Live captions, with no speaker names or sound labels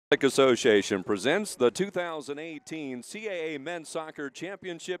Association presents the 2018 CAA Men's Soccer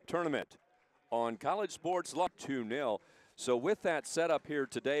Championship Tournament on College Sports Live 2-0. So with that setup here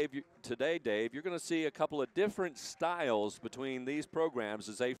today, Dave, you're going to see a couple of different styles between these programs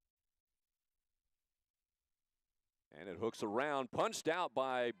as they. And it hooks around, punched out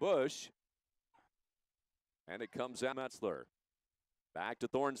by Bush. And it comes out Metzler. Back to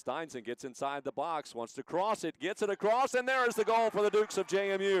Thorne-Steinson, gets inside the box, wants to cross it, gets it across, and there is the goal for the Dukes of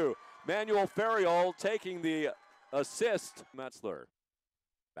JMU. Manuel Ferriol taking the assist. Metzler.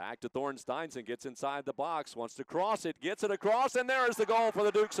 Back to Thorne-Steinson, gets inside the box, wants to cross it, gets it across, and there is the goal for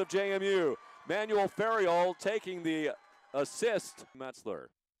the Dukes of JMU. Manuel Ferriol taking the assist. Metzler.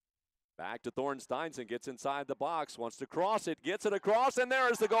 Back to Thorne-Steinson, gets inside the box, wants to cross it, gets it across, and there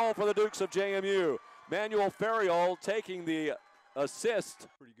is the goal for the Dukes of JMU. Manuel Ferriol taking the assist.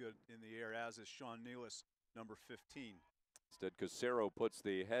 Pretty good in the air, as is Sean Nealis, number 15. Instead, Casero puts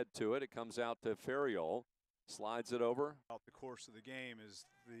the head to it. It comes out to Ferriol, slides it over. Throughout the course of the game is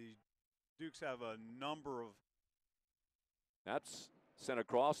the Dukes have a number of. That's sent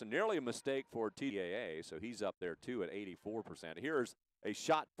across, and nearly a mistake for CAA, so he's up there too at 84%. Here's a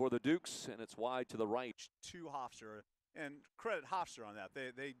shot for the Dukes, and it's wide to the right. To Hofstra, and credit Hofstra on that.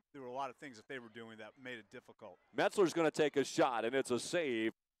 There were a lot of things that they were doing that made it difficult. Metzler's going to take a shot, and it's a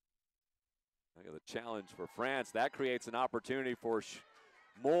save. Look at the challenge for France. That creates an opportunity for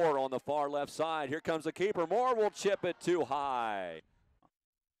Moore on the far left side. Here comes the keeper. Moore will chip it too high.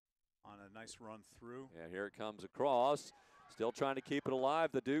 On a nice run through. Yeah, here it comes across. Still trying to keep it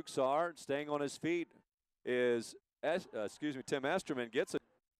alive. The Dukes are staying on his feet. Tim Esterman gets it.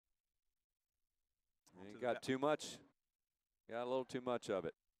 He got too much. Got a little too much of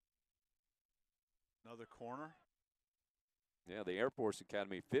it. Another corner. Yeah, the Air Force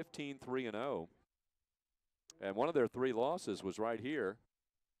Academy 15-3-0. And one of their 3 losses was right here.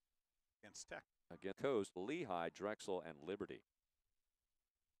 Against Tech. Against Coast, Lehigh, Drexel, and Liberty.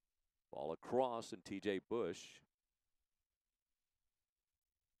 Ball across, and TJ Bush.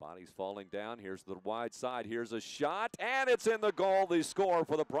 Body's falling down. Here's the wide side. Here's a shot, and it's in the goal. The score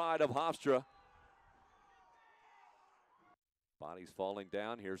for the pride of Hofstra. Body's falling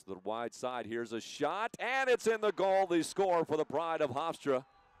down. Here's the wide side. Here's a shot, and it's in the goal. The score for the pride of Hofstra.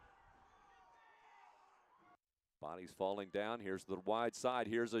 Body's falling down. Here's the wide side.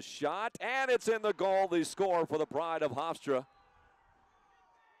 Here's a shot, and it's in the goal. The score for the pride of Hofstra.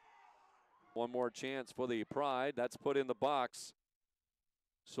 One more chance for the pride. That's put in the box.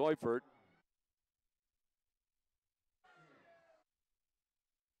 Seufert.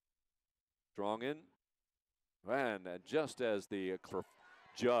 Strong in. And just as the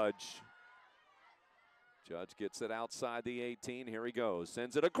Judge gets it outside the 18, here he goes.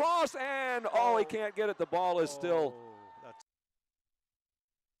 Sends it across, and he can't get it. The ball is still.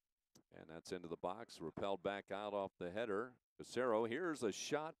 And that's into the box, repelled back out off the header. Casero, here's a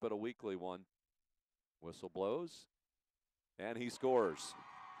shot, but a weakly one. Whistle blows, and he scores.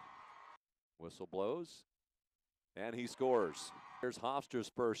 Whistle blows, and he scores. Here's Hofstra's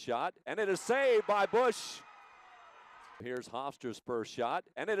first shot, and it is saved by Bush. Here's Hofstra's first shot,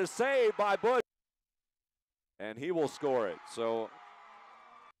 and it is saved by Bush. And he will score it. So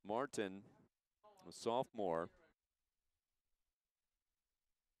Martin, a sophomore,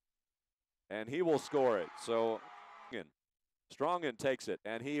 and he will score it. So Strongen takes it,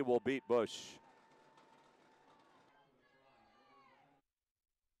 and he will beat Bush.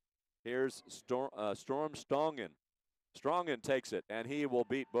 Here's Storm Strongen. Strongen takes it, and he will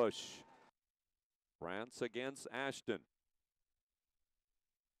beat Bush. France against Ashton.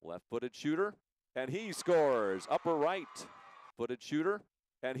 Left-footed shooter, and he scores. Upper right. Footed shooter,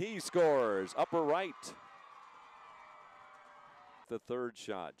 and he scores. Upper right. The third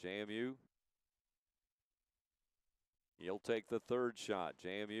shot, JMU. He'll take the third shot.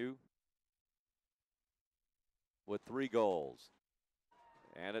 JMU with 3 goals.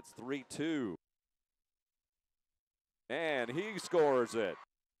 And it's 3-2. And he scores it.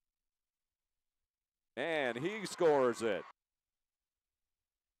 And he scores it.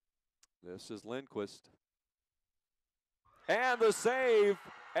 This is Lindquist. And the save.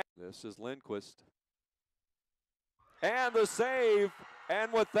 This is Lindquist. And the save.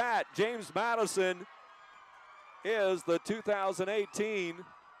 And with that, James Madison is the 2018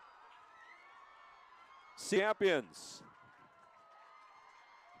 champions.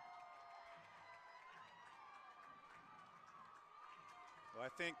 Well, I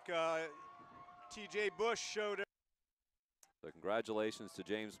think TJ Bush showed it. So congratulations to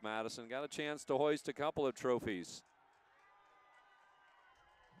James Madison. Got a chance to hoist a couple of trophies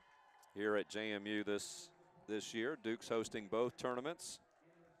here at JMU this year. Duke's hosting both tournaments.